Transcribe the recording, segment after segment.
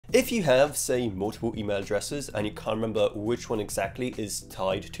If you have, say, multiple email addresses and you can't remember which one exactly is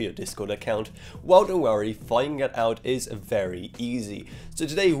tied to your Discord account, well, don't worry, finding it out is very easy. So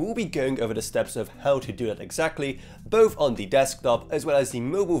today we'll be going over the steps of how to do that exactly, both on the desktop as well as the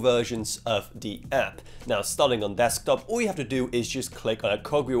mobile versions of the app. Now, starting on desktop, all you have to do is just click on a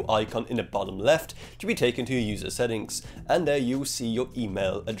cogwheel icon in the bottom left to be taken to your user settings, and there you'll see your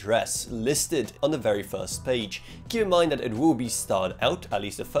email address listed on the very first page. Keep in mind that it will be starred out, at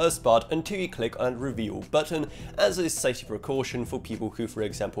least the first part, until you click on the reveal button, as a safety precaution for people who, for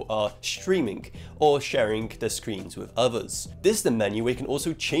example, are streaming or sharing their screens with others. This is the menu where you can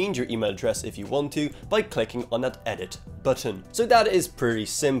also change your email address if you want to by clicking on that edit button. So that is pretty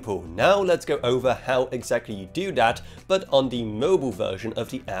simple. Now let's go over how exactly you do that, but on the mobile version of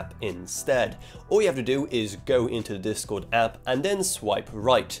the app instead. All you have to do is go into the Discord app and then swipe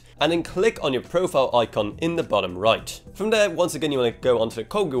right, and then click on your profile icon in the bottom right. From there, once again, you want to go onto the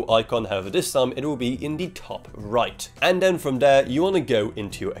cogwheel icon, however this time it will be in the top right. And then from there, you want to go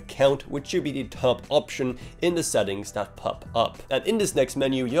into your account, which should be the top option in the settings that pop up. And in this next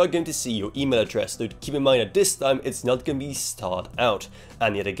menu, you're going to see your email address. So keep in mind that this time it's not going to be starred out.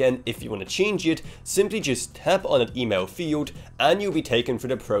 And yet again, if you want to change it, simply just tap on that email field and you'll be taken through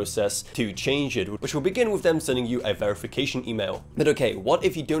the process to change it, which will begin with them sending you a verification email. But okay, what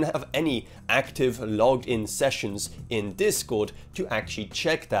if you don't have any active logged in sessions in Discord to actually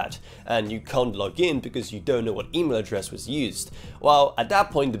check that, and you can't log in because you don't know what email address was used? Well, at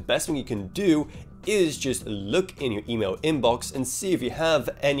that point, the best thing you can do is just look in your email inbox and see if you have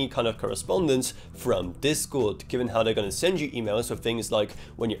any kind of correspondence from Discord, given how they're going to send you emails for things like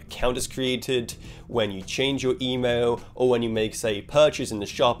when your account is created, when you change your email, or when you make, say, a purchase in the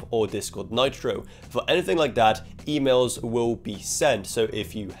shop or Discord Nitro. For anything like that, emails will be sent. So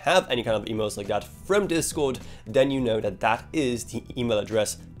if you have any kind of emails like that from Discord, then you know that that is the email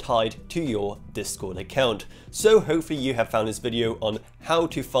address tied to your Discord account. So hopefully you have found this video on how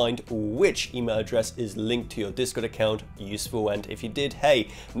to find which email address is linked to your Discord account useful, and if you did, hey,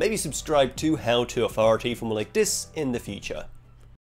 maybe subscribe to How To Authority for more like this in the future.